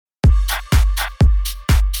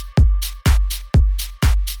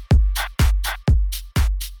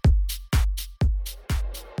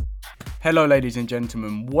Hello, ladies and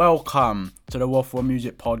gentlemen. Welcome to the Waffle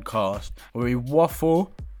Music Podcast, where we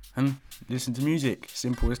waffle and listen to music.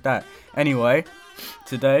 Simple as that. Anyway,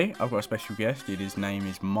 today I've got a special guest. His name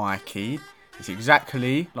is Mikey. It's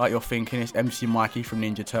exactly like you're thinking. It's MC Mikey from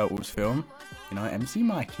Ninja Turtles film. You know, MC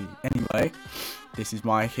Mikey. Anyway, this is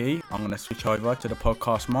Mikey. I'm going to switch over to the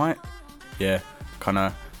podcast mic. Yeah, kind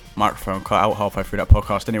of microphone cut out halfway through that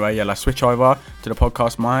podcast. Anyway, yeah, let's switch over to the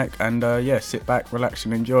podcast mic and sit back, relax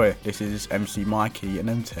and enjoy. This is MC Mikey and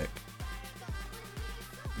MTech.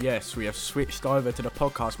 Yes, we have switched over to the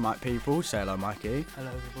podcast mic, people. Say hello, Mikey.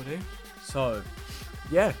 Hello, everybody. So,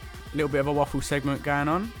 yeah, a little bit of a waffle segment going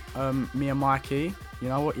on. Me and Mikey, you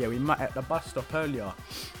know what? Yeah, we met at the bus stop earlier,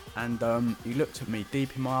 and he looked at me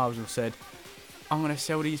deep in my eyes and said, "I'm gonna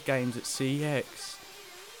sell these games at CX."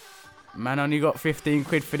 Man, only got 15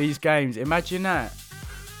 quid for these games. Imagine that.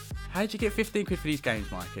 How'd you get 15 quid for these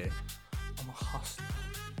games, Mikey? I'm a hustler.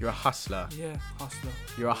 You're a hustler. Yeah, hustler.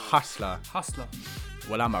 You're a hustler. Hustler.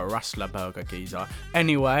 Well, I'm a rustler burger geezer.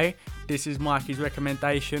 Anyway, this is Mikey's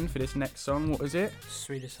recommendation for this next song. What was it?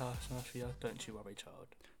 Swedish House Mafia, Don't You Worry, Child.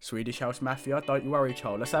 Swedish House Mafia, Don't You Worry,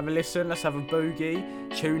 Child. Let's have a listen. Let's have a boogie.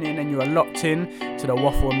 Tune in and you are locked in to the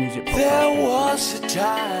Waffle Music Podcast. There was a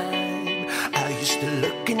time I used to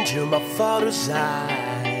look into my father's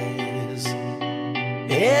eyes.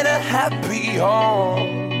 In a happy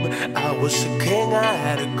home, I was a king, I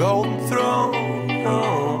had a golden throne.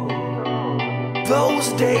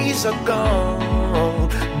 Those days are gone,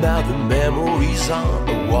 now the memories on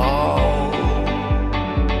the wall.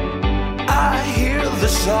 I hear the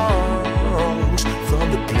songs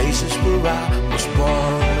from the places where I was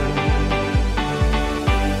born.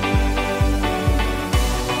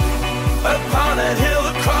 Upon that hill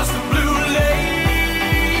across the blue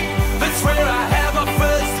lake, that's where I had my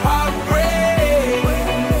first heartbreak.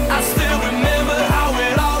 I still remember how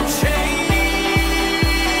it all changed.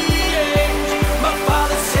 My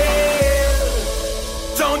father said,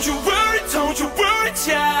 don't you worry,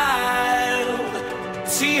 child.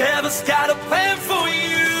 See, heaven's got a plan for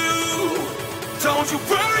you. Don't you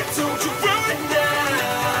worry now.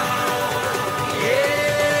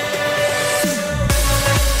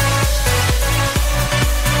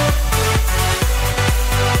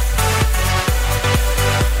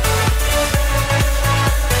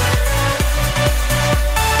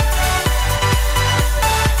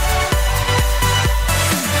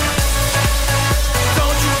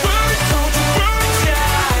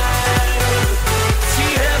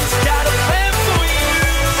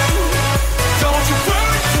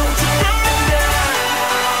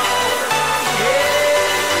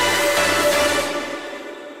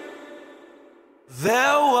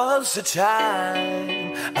 A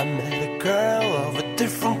time I met a girl of a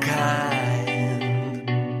different kind.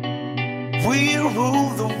 We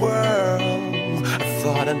ruled the world. I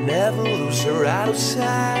thought I'd never lose her out of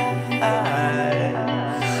sight.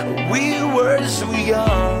 We were so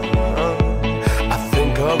young. I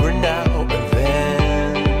think of her now and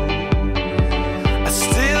then. I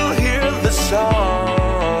still hear the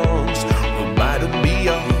songs reminding me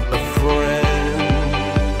of a friend.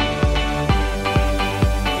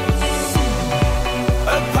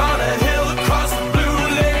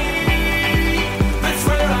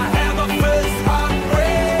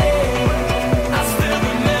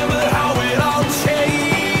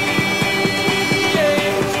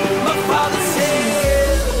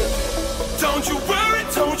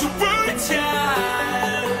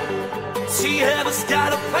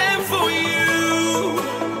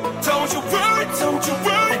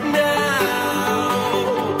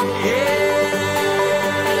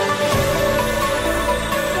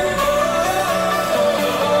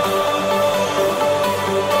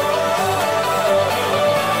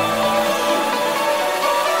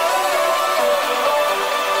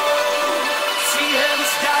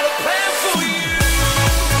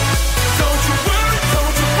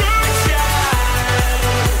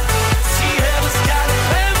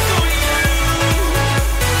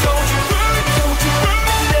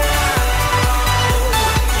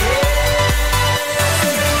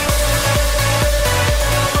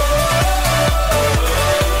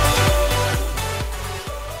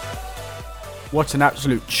 What an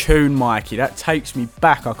absolute tune, Mikey. That takes me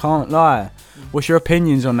back, I can't lie. What's your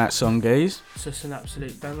opinions on that song, guys? It's just an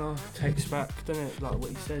absolute banger. Takes back, doesn't it? Like what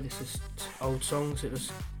you said, it's just old songs. It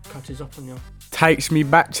just catches up on you. Takes me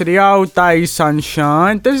back to the old days,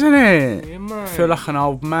 sunshine, doesn't it? Yeah, man. I feel like an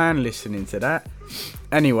old man listening to that.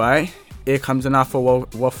 Anyway, here comes another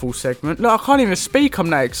waffle segment. Look, I can't even speak, I'm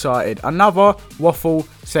that excited. Another waffle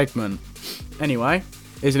segment. Anyway,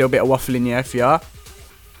 here's a little bit of waffle in the FR.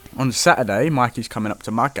 on Saturday, Mikey's coming up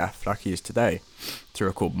to my gaff like he is today to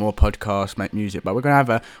record more podcasts, make music. But we're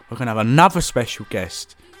gonna have another special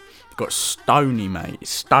guest. We've got Stoney, mate.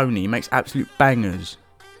 Stoney makes absolute bangers.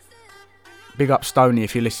 Big up Stoney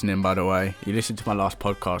if you're listening, by the way. You listened to my last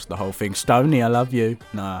podcast, the whole thing. Stoney, I love you.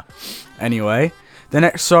 Nah. Anyway, the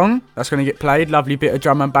next song that's going to get played, lovely bit of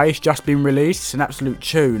drum and bass, just been released. It's an absolute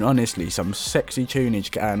tune, honestly. Some sexy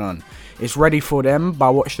tunage going on. It's Ready For Them by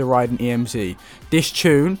Watch the Ride and EMZ. This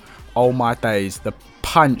tune, oh my days. The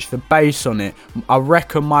punch, the bass on it. I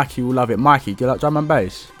reckon Mikey will love it. Mikey, do you like drum and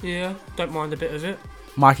bass? Yeah, don't mind a bit of it.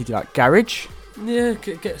 Mikey, do you like garage? Yeah,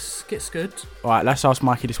 it gets good. Alright, let's ask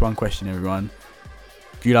Mikey this one question, everyone.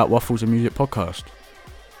 Do you like Waffles and Music podcast?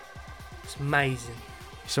 It's amazing.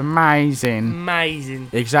 It's amazing. Amazing.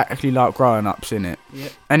 Exactly like growing ups, innit?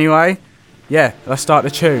 Yep. Anyway, yeah, let's start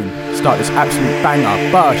the tune. Start this absolute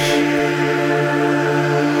banger. Bush.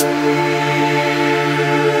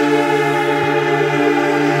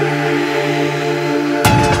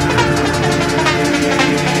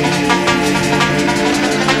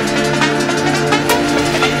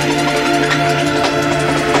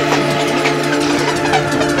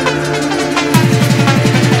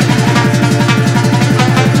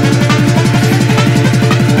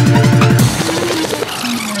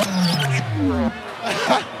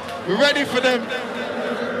 Ready for them.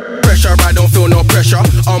 Pressure, I don't feel no pressure.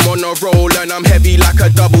 I'm on a roll and I'm heavy like a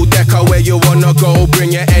double decker. Where you wanna go,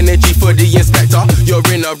 bring your energy for the inspector. You're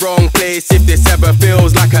in the wrong place if this ever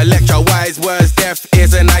feels like a lecture. Wise words, deaf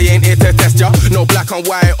ears, and I ain't here to test ya. No black and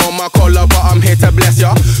white on my collar, but I'm here to bless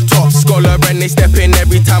ya. Top scholar and they step in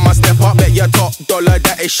every time I step up. Bet your top dollar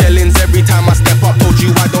that is shillings every time I step up. Told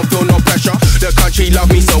you I don't feel no pressure. The country love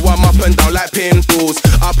me, so I'm up and down like pinballs.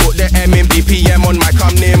 I put the M in BPM on mic,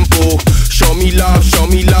 I'm nimble. Show me love,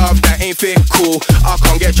 that ain't fit cool. I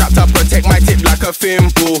can't get trapped up, protect my tip like a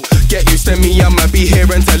thimble. Get used to me, I'ma be here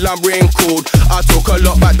until I'm wrinkled. I talk a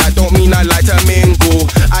lot, but that don't mean I like to mingle.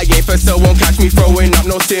 I ain't for so won't catch me throwing up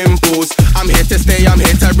no symbols. I'm here to stay, I'm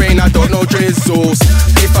here to reign, I don't know drizzles.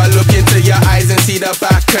 If I look into your eyes and see the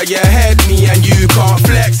back of your head, me and you can't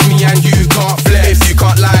flex, me and you can't flex. If you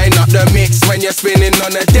can't line up the mix when you're spinning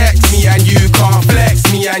on the decks, me and you can't flex,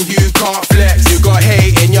 me and you can't flex. You got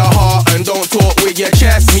hate in your heart and don't talk with your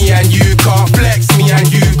chest. Me and you can't flex, me and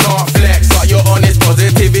you can't flex. But your honest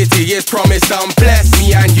positivity is promised, I'm blessed.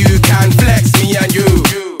 Me and you can flex, me and you.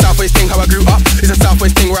 Southwest thing how I grew up, it's a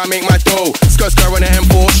Southwest thing where I make my dough. Skirt on the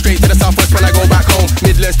M4, straight to the Southwest when I go back home.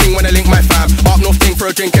 Midlands thing when I link my fam, up north thing for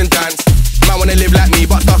a drink and dance. Man wanna live like me,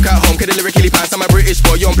 but stuck at home, kid lyrically pants. I'm a British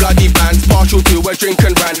boy, on bloody bands. Partial to a drink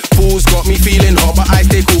and rant. Fools got me feeling hot, but I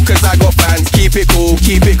stay cool cause I got fans. Keep it cool,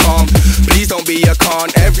 keep it calm. Please don't be a con,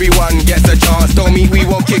 everyone gets a chance. Don't mean we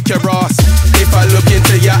won't kick your ass. If I look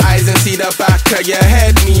into your eyes and see the back of your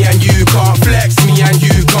head, me and you can't flex, me and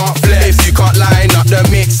you can't flex. If you can't line up the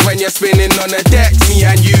mix when you're spinning on the decks, me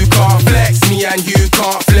and you can't flex, me and you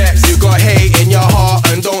can't flex. You got hate in your heart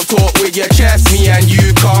and don't talk with your chest. Me and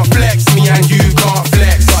you can't flex, me and you can't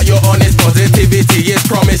flex. But your honest positivity is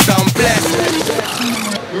promised, I'm blessed.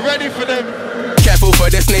 Ready for them? Careful for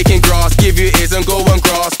the snake in grass, give you ears and go and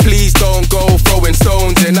grass. Please don't go throwing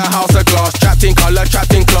stones in a house of glass. Trapped in colour,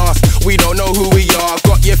 trapped in class. We don't know who we are,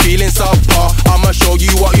 got you feeling subpar. I'ma show you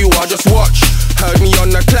what you are, just watch. Heard me on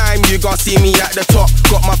the climb, you gon' see me at the top.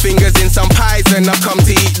 Got my fingers in some pies and I've come to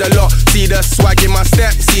eat the lot. See the swag in my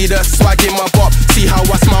step, see the swag in my bop. See how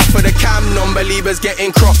I smile for the cam, non-believers getting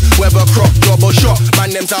cropped. Whether crop, job or shot, man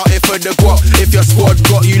them's out here for the guap. If your squad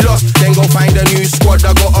got you lost, then go find a new squad.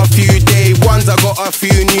 I got a few day ones, I got a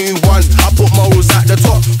few new ones. I put morals at the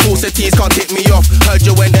top, falsities can't tip me off. Heard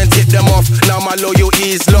you went and tipped them off, now my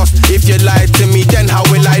loyalty is lost. If you lied to me, then how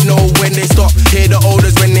will I know when they stop? Hear the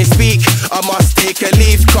elders when they speak, I must take a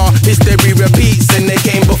leaf, car history repeats and they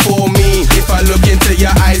came before me. If I look into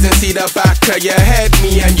your eyes and see the back of your head,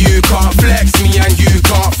 me and you can't flex, me and you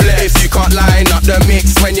can't flex. If you can't line up the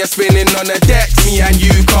mix when you're spinning on the decks, me and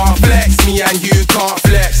you can't flex, me and you can't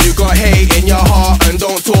flex. You got hate in your heart and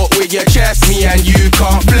don't talk with your chest. Me and you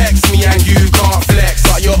can't flex, me and you can't flex.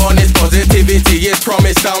 But your honest positivity is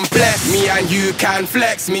promised, I'm blessed. Me and you can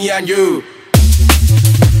flex, me and you.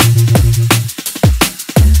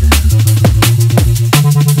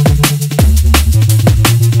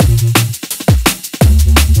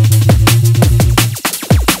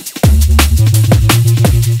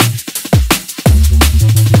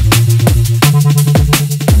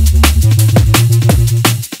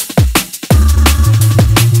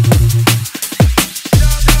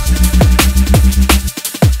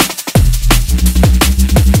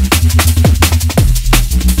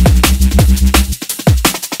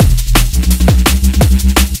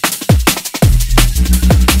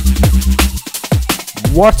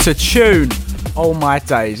 What a tune! Oh my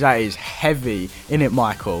days, that is heavy, innit,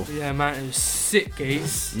 Michael? Yeah, man, it was sick,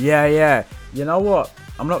 geese. Yeah. You know what?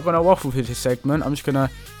 I'm not gonna waffle for this segment. I'm just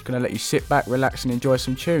gonna let you sit back, relax, and enjoy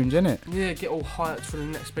some tunes, innit? Yeah, get all hyped for the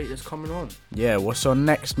next beat that's coming on. Yeah, what's on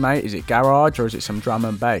next, mate? Is it garage or is it some drum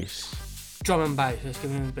and bass? Drum and bass. Let's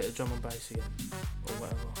give him a bit of drum and bass again, or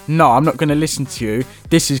whatever. No, I'm not gonna listen to you.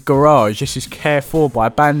 This is garage. This is Care 4 by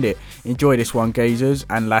Bandit. Enjoy this one, geezers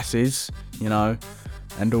and lasses. You know,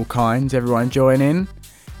 and all kinds. Everyone join in.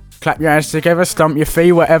 Clap your hands together, stump your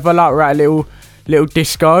feet, whatever. Like we're at a little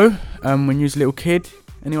disco. When you was a little kid.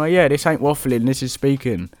 Anyway, yeah, this ain't waffling. This is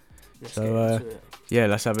speaking. Let's So get into it. yeah,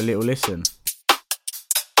 let's have a little listen.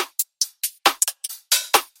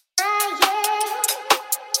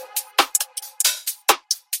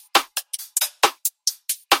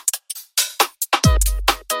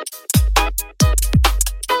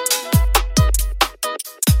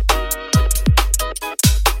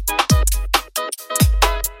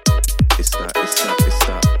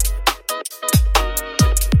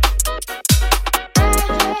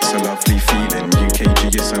 It's a lovely feeling.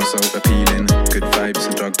 UKG, you sound so appealing. Good vibes,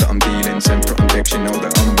 a drug that I'm dealing. Sempre on deck, you know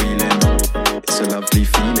that I'm wheeling. It's a lovely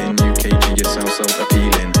feeling. UKG, you sound so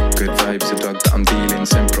appealing. Good vibes, a drug that I'm dealing.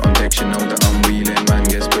 Sempre on deck, you know that I'm wheeling. Man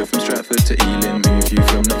gets both from Stratford to Ealing. Move you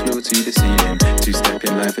from the floor to the ceiling. Two-step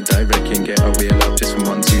in life, a direction. Get a wheel up just from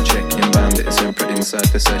 1-2 checking. Bandit and Sempre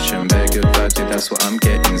inside the session. Bare good vibes, yeah, that's what I'm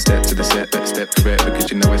getting. Step to the set, but step correct.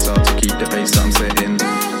 Because you know it's hard to keep the pace I'm setting.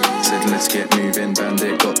 Said let's get moving,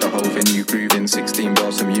 Bandit got the whole venue grooving. 16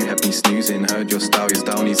 bars from you have me snoozing. Heard your style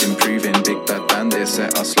is improving. Big bad Bandit,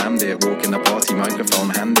 set I slammed it. Walk in the party, microphone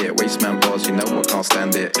hand it. Wasteman bars, you know I can't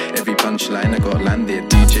stand it. Every punchline I got landed.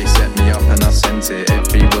 DJ set me up and I sent it.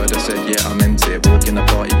 Every word I said, yeah I meant it. Walk in the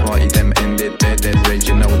party, them ended. Bare dead rage,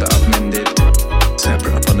 you know that I've mended.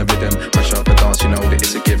 Separate up on the rhythm, mash up the dance, you know that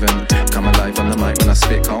it's a given. Come alive on the mic when I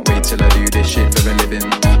spit, can't wait till I do this shit for a living.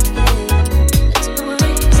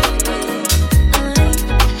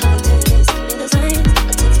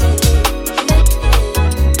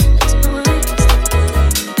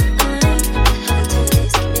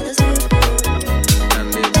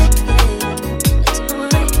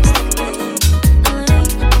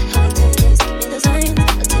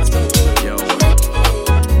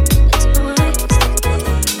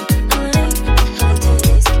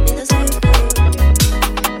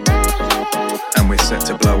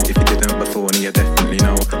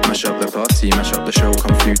 Mash up the show,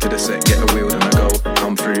 come through to the set, get a wheel then I go.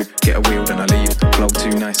 Come through, get a wheel then I leave. Flow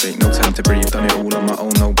too nice, ain't no time to breathe. Done it all on my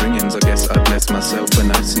own, no bringings. I guess I bless myself when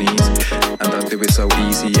I sneeze. And I do it so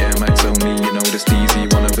easy, yeah, max only, you know the steezy.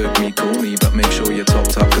 Wanna book me, call me, but make sure you're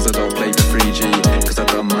topped up. Cause I don't play for 3G, cause I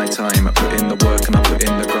done my time. I put in the work and I put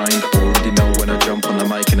in the grind. Already know when I jump on the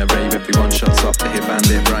mic in a rave, everyone shuts up to hit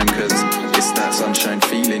Bandit rhyme. Cause it's that sunshine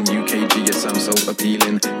feeling. UKG, you sound so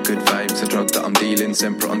appealing. Good vibes, a drug that I'm dealing.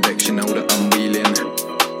 Sempre on deck, you know that I'm wheeling.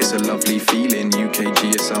 It's a lovely feeling.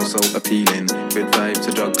 UKG, it sounds so appealing. Good vibes,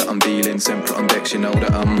 a drug that I'm dealing. Sempre on deck, you know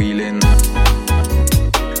that I'm wheeling.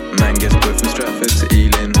 Man gets both from Stratford to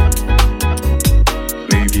Ealing.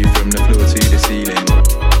 Move you from the floor to the ceiling.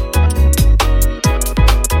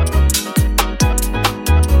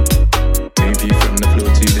 Move you from the floor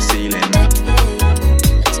to the ceiling.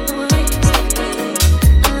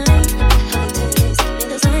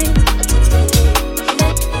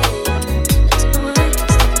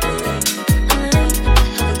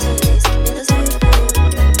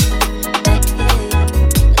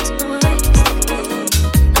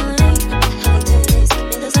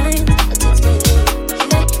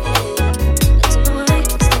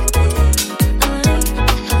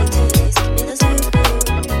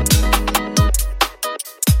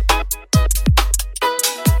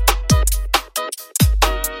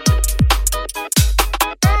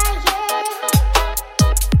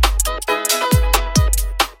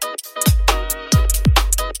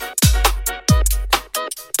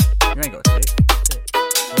 You ain't got to tick.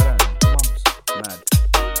 Well done. Mad.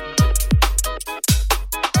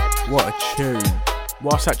 What a tune.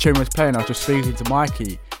 Whilst that tune was playing, I was just speaking to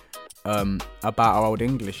Mikey about our old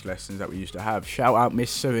English lessons that we used to have. Shout out Miss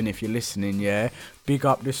Suan if you're listening, yeah. Big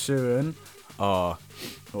up the Suan. Oh,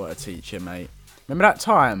 what a teacher, mate. Remember that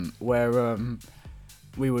time where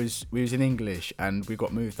we was in English and we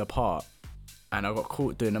got moved apart? And I got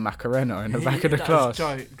caught doing a Macarena in the back of the class.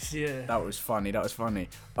 That was jokes, yeah. That was funny.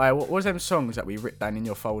 Alright, what was them songs that we wrote down in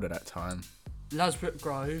your folder that time? Ladbroke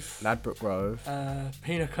Grove. Ladbroke Grove.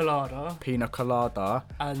 Pina Colada. Pina Colada.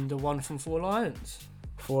 And the one from Four Lions.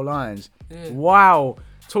 4 lines. Yeah. Wow.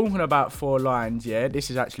 Talking about 4 lines, yeah, this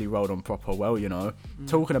is actually rolled on proper well, you know.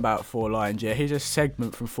 Talking about 4 lines, yeah, here's a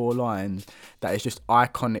segment from 4 lines that is just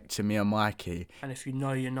iconic to me and Mikey. And if you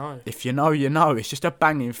know, you know. If you know, you know. It's just a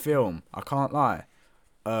banging film. I can't lie.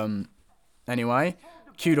 Anyway,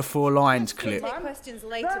 cue the 4 lines clip. Take questions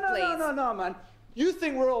later, please. No, man. You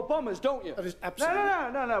think we're all bombers, don't you? Absolutely.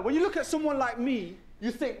 No. When you look at someone like me,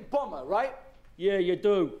 you think bomber, right? Yeah, you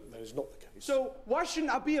do. That is not the case. So why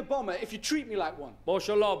shouldn't I be a bomber if you treat me like one?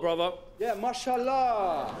 Mashallah, brother. Yeah,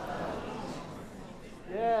 mashallah.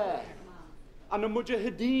 Yeah. And the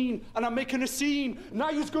mujahideen, and I'm making a scene. Now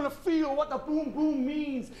you're gonna feel what the boom boom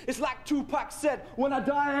means. It's like Tupac said, when I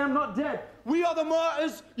die, I am not dead. We are the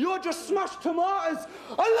martyrs, you're just smashed tomatoes.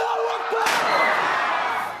 Allahu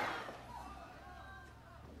Akbar!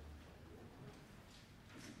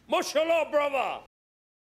 Mashallah, brother.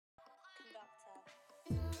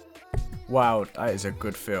 Wow, that is a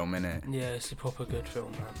good film, innit? Yeah, it's a proper good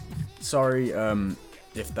film, man. Sorry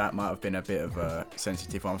if that might have been a bit of a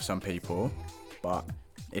sensitive one for some people, but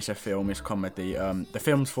it's a film, it's comedy. The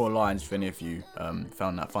film's 4 lines, if any of you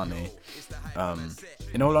found that funny.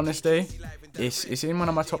 In all honesty, it's in one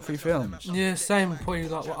of my top 3 films. Yeah, same. Probably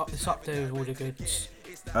like it's up there with all the goods.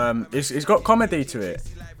 It's got comedy to it.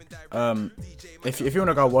 If you want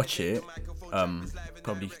to go watch it,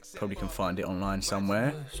 probably can find it online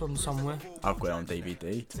somewhere. It's on somewhere. I've got it on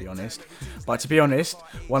DVD, to be honest. But to be honest,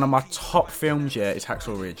 one of my top films, yeah, is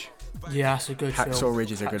Hacksaw Ridge. Yeah, that's a good film. Hacksaw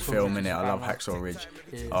Ridge is a good film, innit? I love Hacksaw Ridge.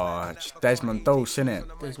 Yeah. Oh, Desmond Doss, innit?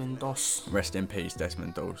 Desmond Doss. Rest in peace,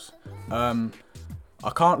 Desmond Doss. I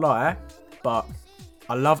can't lie, but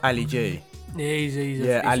I love Ali G. Yeah, he's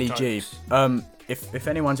Ali G. jokes. If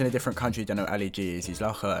anyone's in a different country don't know who Ali G is, he's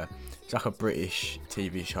like a British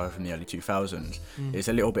TV show from the early 2000s. It's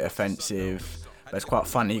a little bit offensive, but it's quite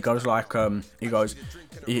funny. He goes like,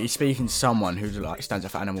 he's speaking to someone who's like stands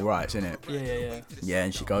up for animal rights, innit? Yeah. Yeah,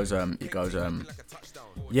 and he goes,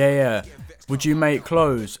 would you make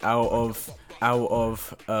clothes out of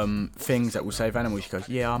things that will save animals? She goes,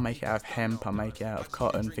 yeah, I'll make it out of hemp, I'll make it out of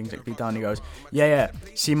cotton, things that can be done. He goes, yeah,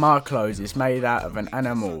 see, my clothes is made out of an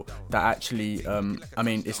animal that actually,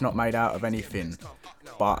 it's not made out of anything,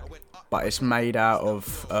 but it's made out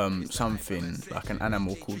of something like an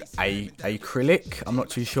animal called acrylic. I'm not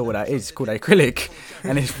too sure what that is. It's called acrylic,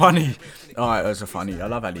 and it's funny. Alright, those are funny. I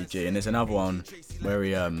love Ali G. And there's another one where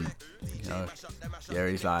he,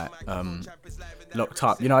 he's like locked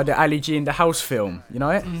up. You know the Ali G in the House film. You know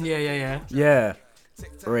it? Yeah. Yeah.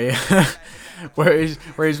 Where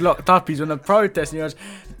he's locked up. He's on a protest and he goes,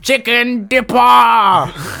 "Chicken dipper."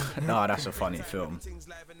 No, that's a funny film.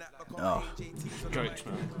 Oh. Jokes,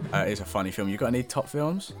 man. It's a funny film. You got any top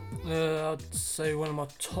films? I'd say one of my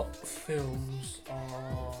top films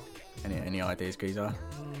are... Any ideas, Geezer?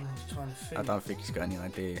 Trying to think. I don't think he's got any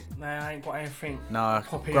idea. Nah, I ain't got anything. No,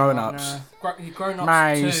 Popping Grown right Ups. now. Grown Ups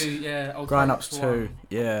Maze. 2, yeah. Grown Ups 2,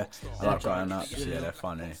 yeah. I like Grown Ups, yeah, they're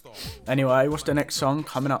funny. Anyway, what's the next song?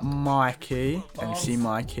 Coming up, Mikey. MC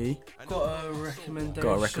Mikey. Got a recommendation.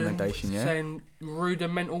 Got a recommendation, yeah. Saying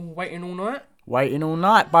Rudimental, Waiting All Night. Waiting All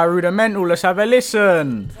Night by Rudimental. Let's have a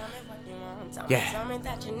listen. Yeah. Tell me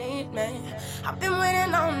that you need me. I've been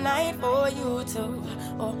waiting all night for you to.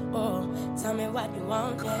 Tell me what you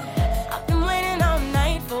want, yeah. I've been waiting all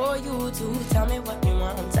night for you to. Tell me what you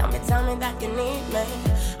want. Tell me that you need me.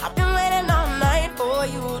 I've been waiting all night for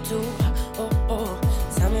you to.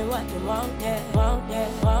 Tell me what you want, yeah. Want, yeah,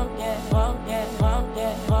 want, yeah, want, yeah, want,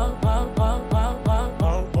 yeah, want, want, want, want, want,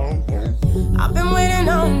 want, want. I've been waiting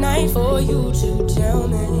all night for you to tell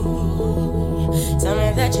me. Tell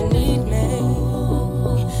me that you need me.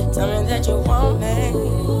 Tell me that you want me.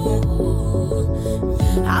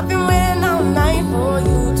 I've been waiting all night for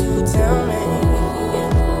you to tell me.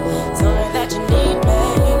 Tell me that you need me.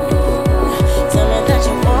 Tell me that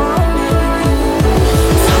you want me.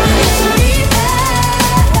 Tell me that you need me.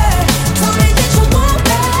 Tell me that you want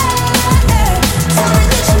me. Tell me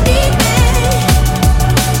that you need me.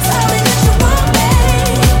 Tell me that you want me.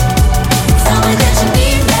 Tell me that you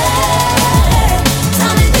need me.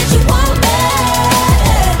 Tell me that you want me.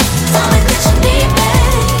 Tell me that you need me.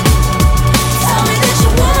 Tell me that you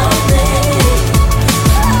want me.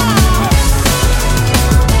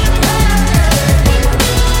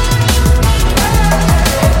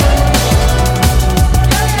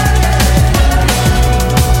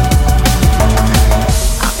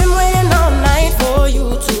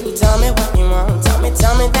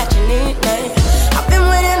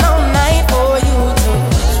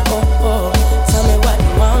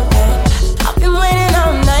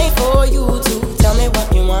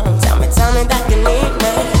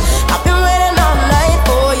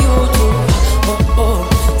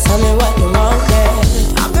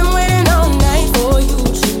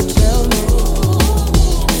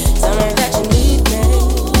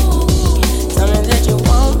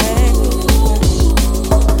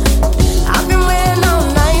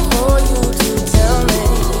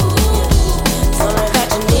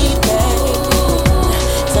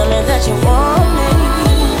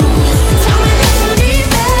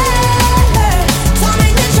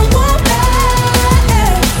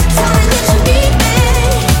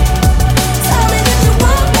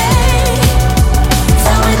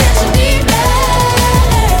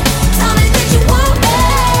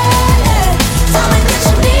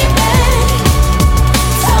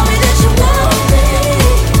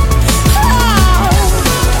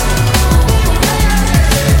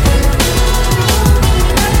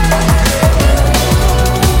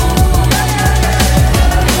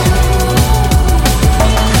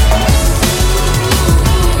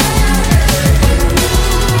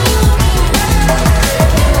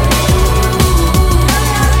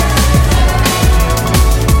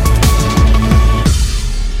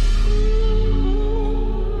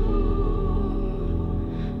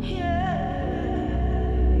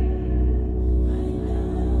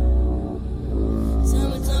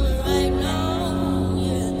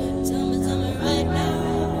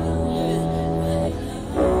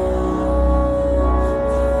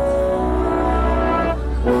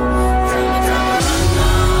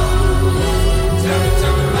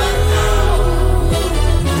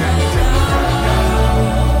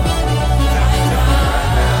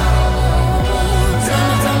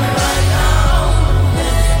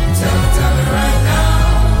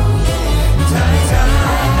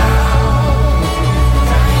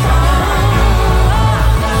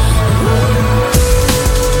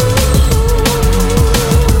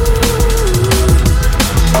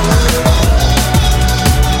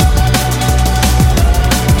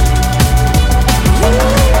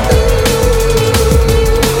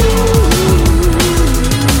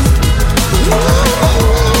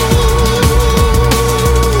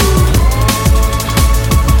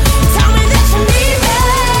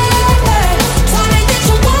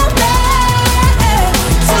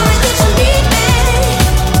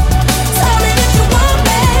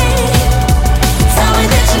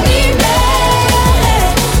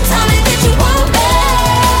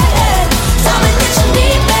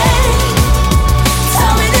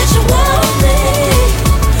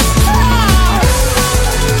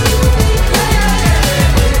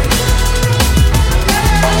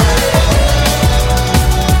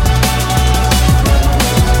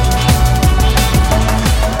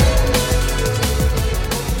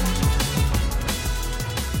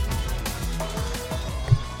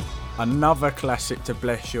 Another classic to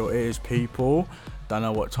bless your ears, people. Don't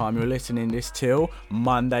know what time you're listening this till.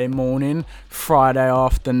 Monday morning, Friday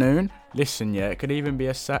afternoon. Listen, yeah, it could even be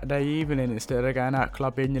a Saturday evening. Instead of going out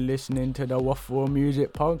clubbing, you're listening to the Waffle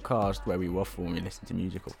Music Podcast, where we waffle and we listen to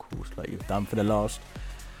music, of course, like you've done for the last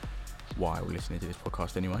while listening to this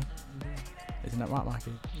podcast anyway. Isn't that right,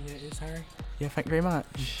 Mikey? Yeah, it is, Harry. Yeah, thank you very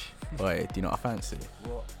much. Oi, do you know what I fancy?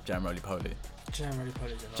 What? Jam roly poly. Jam roly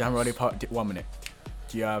poly. Jam roly poly. 1 minute.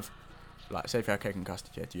 Do you have, like, say if you have cake and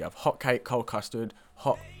custard, yeah? Do you have hot cake, cold custard,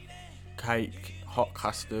 hot cake, hot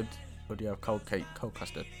custard, or do you have cold cake, cold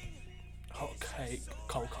custard? Hot cake,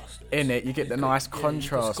 cold custard. In it, you get the nice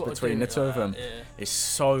contrast between the two of them. Yeah. It's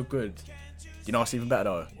so good. You know what's even better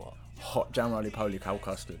though? What? Hot jam roly poly, cold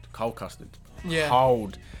custard. Cold custard. Yeah.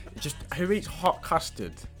 Cold. Just who eats hot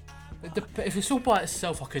custard? If it's all by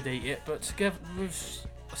itself, I could eat it, but together with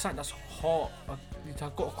something that's hot,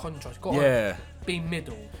 I've got a contrast. Got to be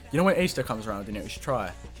middle. You know when Easter comes around, you know, we should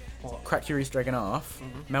try. What? Crack your Easter egg in half,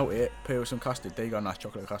 melt it, put it with some custard. There you go, nice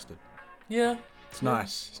chocolate custard. Yeah. It's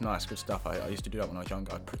nice. It's nice, good stuff. I used to do that when I was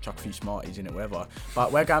younger. I'd chuck a few Smarties in it, whatever.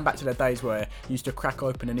 But we're going back to the days where you used to crack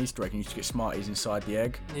open an Easter egg and you used to get Smarties inside the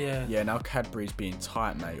egg. Yeah. Yeah, now Cadbury's being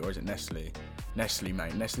tight, mate. Or is it Nestle? Nestle,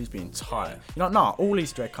 mate. Nestle's being tight. You're like, nah, all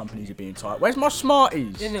Easter egg companies are being tight. Where's my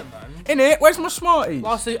Smarties? In it, man. In it? Where's my Smarties?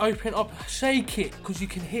 Last they open it up, shake it, because you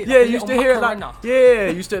can hear it. Yeah, like you used to hear it like, Macarena. yeah,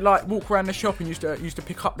 you used to like walk around the shop and used to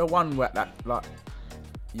pick up the one where that like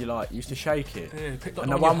you used to shake it. Yeah, picked up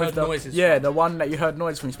And the one one with the noises. yeah, the one that you heard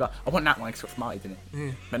noise from. You used to be like, I want that one because it's got Smarties in it.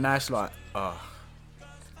 Yeah. But now it's like, oh.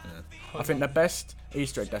 Yeah. I think the best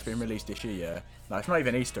Easter egg that's been released this year, yeah. No, it's not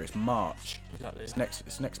even Easter. It's March. Exactly.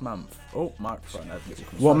 It's next month. Oh, microphone.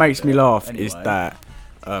 What makes me laugh is that.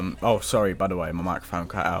 Oh, sorry. By the way, my microphone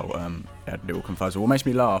cut out. Had a little confuzzle. What makes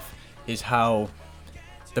me laugh is how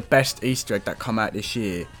the best Easter egg that come out this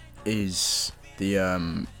year is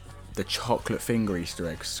the chocolate finger Easter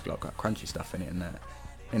eggs, like got crunchy stuff in it and that,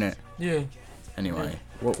 in it. Yeah. Anyway,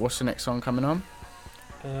 what's the next song coming on?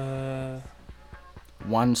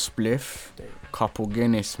 One Spliff, Couple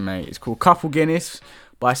Guinness, mate. It's called Couple Guinness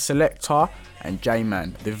by Selector and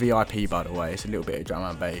J-Man. The VIP, by the way. It's a little bit of drum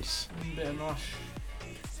and bass. Bit of nosh.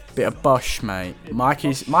 Bit of bosh, mate.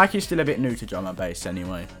 Mikey's still a bit new to drum and bass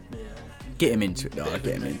anyway. Yeah. Get him into it, though.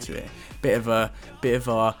 Get him into it. Bit of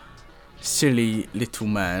a silly little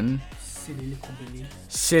man. Silly little Billy.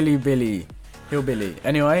 Silly Billy. Hillbilly.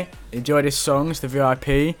 Anyway, enjoy this song. It's the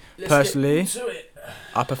VIP. Personally,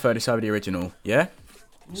 I prefer this over the original. Yeah?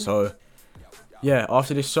 So, yeah,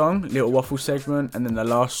 after this song, little waffle segment, and then the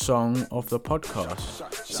last song of the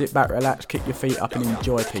podcast. Sit back, relax, kick your feet up, and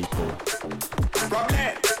enjoy, people.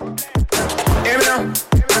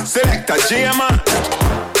 Selector J-Man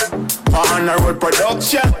on the road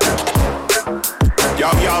production. Yo.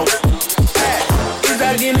 Hey, is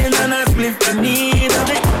a Guinness and a split the need.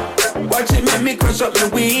 Watch it make me crush up the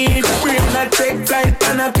weed. We're gonna take flight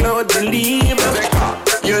and a cloud to leave.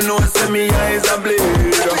 You know, see me eyes are bleed.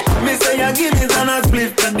 Me say a Guinness and a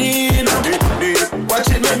split the need. Watch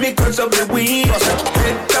it make me crush up the weed.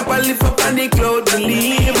 Head up and lift up and the cloud to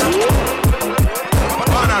leave.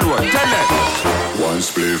 On and what? Tell them. One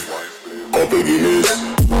spliff, couple Guinness.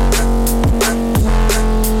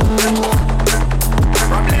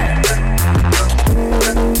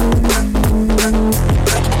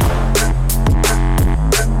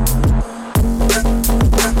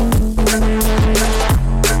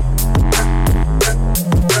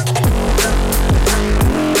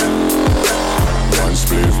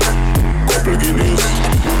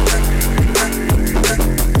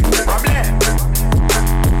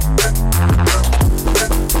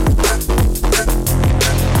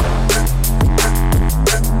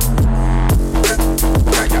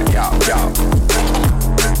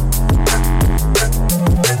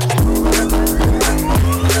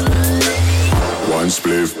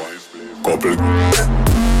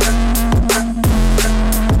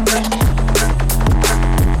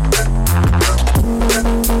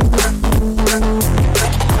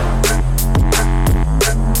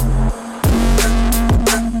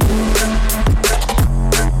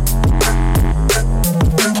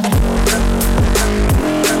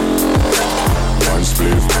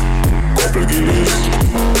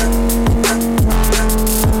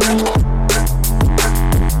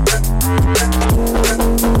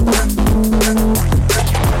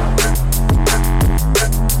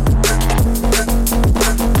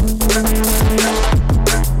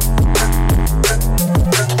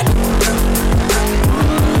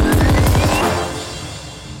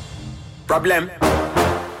 Problem.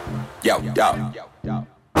 Yo.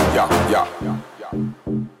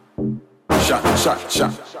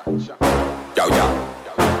 Shot. Yo, yo.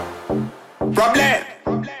 Problem.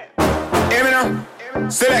 Hear me now.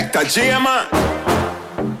 Selector J-Man.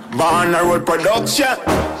 Born a road production.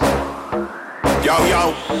 Yo,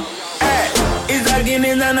 yo. Hey, it's a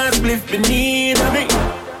Guinness and a spliff beneath me.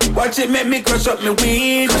 Watch it make me crush up me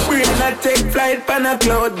weed. Brain I take flight pan a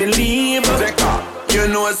cloud believe. You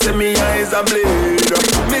know say me eyes are bleed.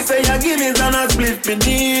 Me say a Guinness and a spliff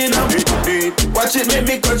beneath me. Watch it make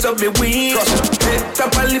me crush up me weed. Head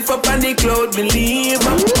top and lift up on the cloud believe.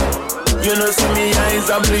 You know see me eyes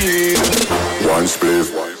are bleed. One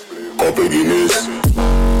spliff, couple Guinness.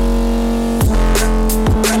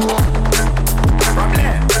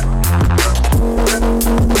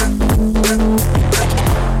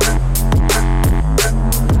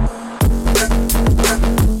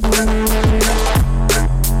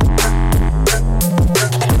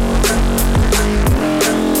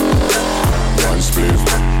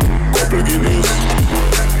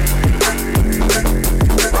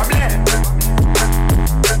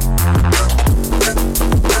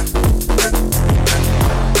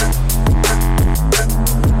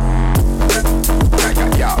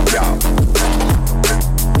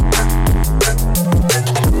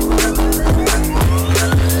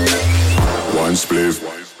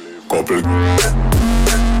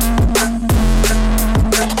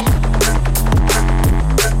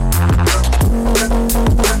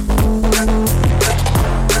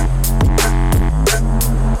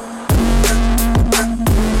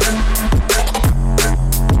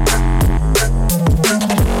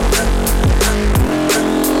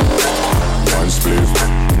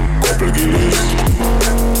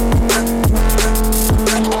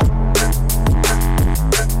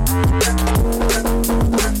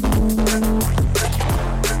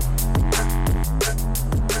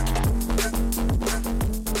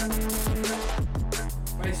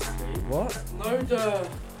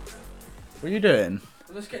 What are you doing?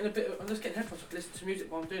 I'm just getting headphones to listen to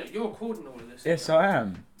music while I'm doing it. You're recording all of this. Yes, I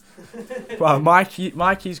am. Well,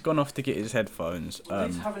 Mikey's gone off to get his headphones. I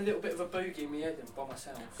need to have a little bit of a boogie in my head by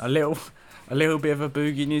myself. A little bit of a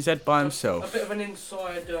boogie in his head by himself. A bit of an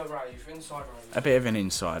inside rave. A bit of an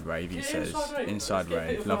inside rave, he says. Inside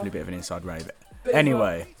rave. Lovely bit of an inside rave. Bit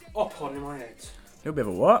Anyway. Up on in my head. A little bit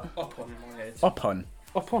of a what? Up on in my head. Up on.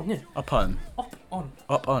 Up on, yeah. Up on. Up on.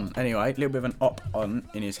 Up on. Anyway, a little bit of an up on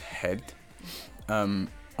in his head.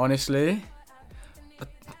 Honestly,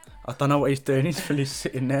 I don't know what he's doing. He's fully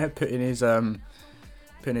sitting there, putting his AirPods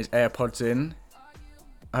in,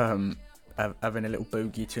 having a little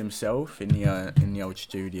boogie to himself in the old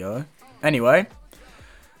studio. Anyway,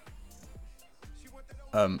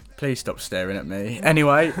 please stop staring at me.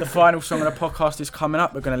 Anyway, the final song of the podcast is coming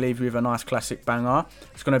up. We're going to leave you with a nice classic banger.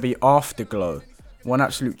 It's going to be Afterglow. One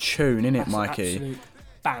absolute tune, innit, Mikey? Absolute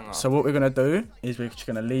banger. So what we're going to do is we're just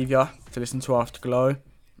going to leave you to listen to Afterglow,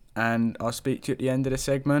 and I'll speak to you at the end of the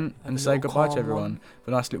segment and say goodbye to everyone.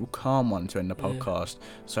 For a nice little calm one to end the podcast.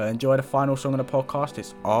 So enjoy the final song of the podcast.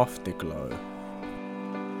 It's Afterglow.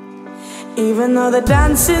 Even though the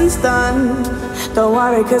dancing's done, don't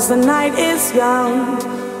worry cause the night is young.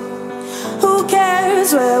 Who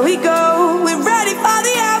cares where we go? We're ready for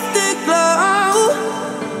the afterglow.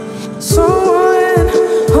 Someone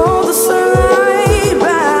hold the sunlight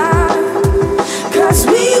back, cause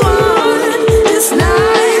we want this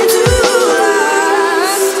night to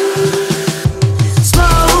last.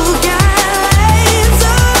 Smoke and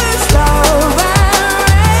lasers, love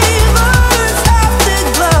and ravers,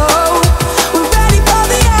 afterglow. We're ready for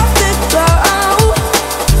the afterglow.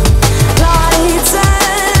 Lights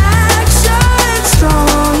and action,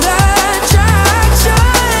 stronger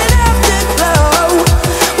attraction, afterglow.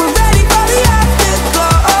 We're ready for the afterglow.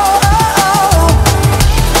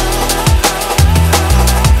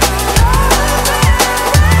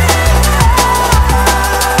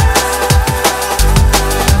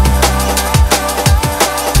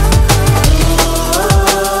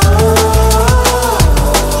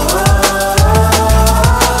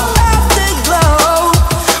 Afterglow.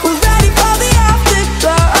 We're ready for the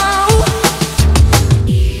afterglow.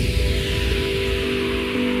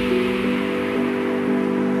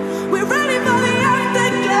 We're ready for the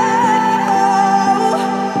afterglow.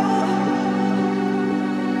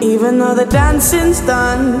 Even though the dancing's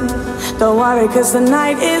done, don't worry cause the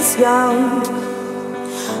night is young.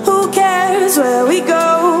 Who cares where we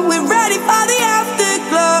go? We're ready for the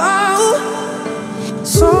afterglow.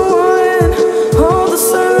 Someone hold the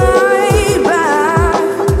sunlight back,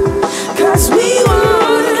 cause we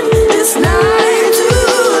want this night to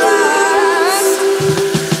last.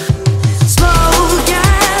 Smoke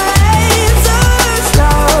and lasers,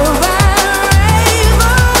 love and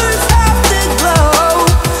ravers, afterglow.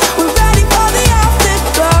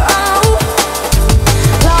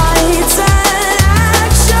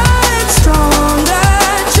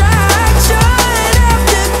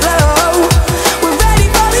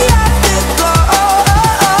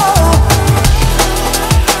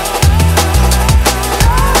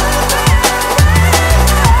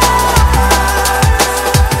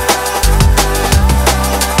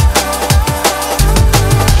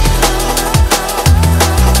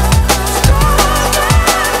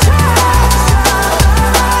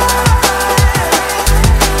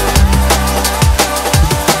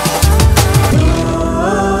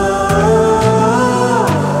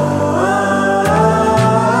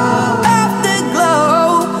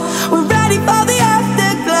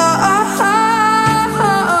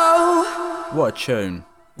 what a tune.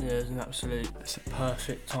 Yeah, it's an absolute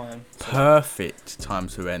perfect time. Perfect time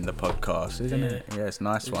to end the podcast, isn't it? Yeah, it's a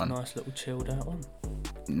nice one. A nice little chilled out one.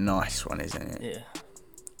 Nice one, isn't it? Yeah.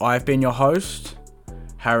 I've been your host,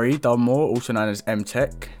 Harry Dunmore, also known as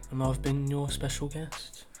M-Tech. And I've been your special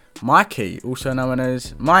guest, Mikey, also known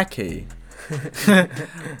as Mikey.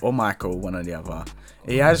 Or Michael, one or the other.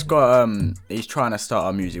 He has got he's trying to start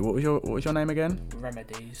our music. What was your name again?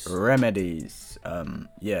 Remedies.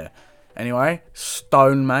 Yeah. Anyway,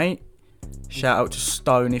 Stone, mate. Shout out to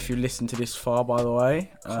Stone if you listen to this far, by the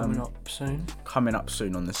way. Coming up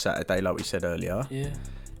soon on the Saturday, like we said earlier. Yeah.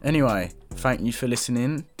 Anyway, thank you for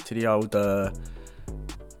listening to the old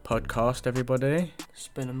podcast, everybody. It's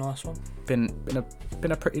been a nice one. Been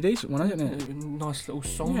a pretty decent one, hasn't it? Nice little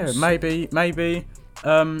songs. Yeah, maybe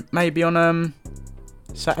on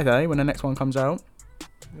Saturday when the next one comes out.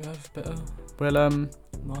 We have a bit of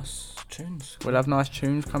nice tunes. We'll have nice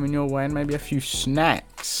tunes coming your way and maybe a few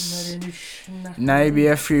snacks. Maybe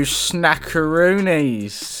a few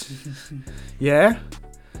snackaroonies. Yeah?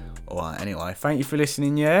 Alright, anyway, thank you for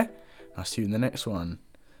listening, yeah? I'll see you in the next one.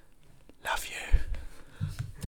 Love you.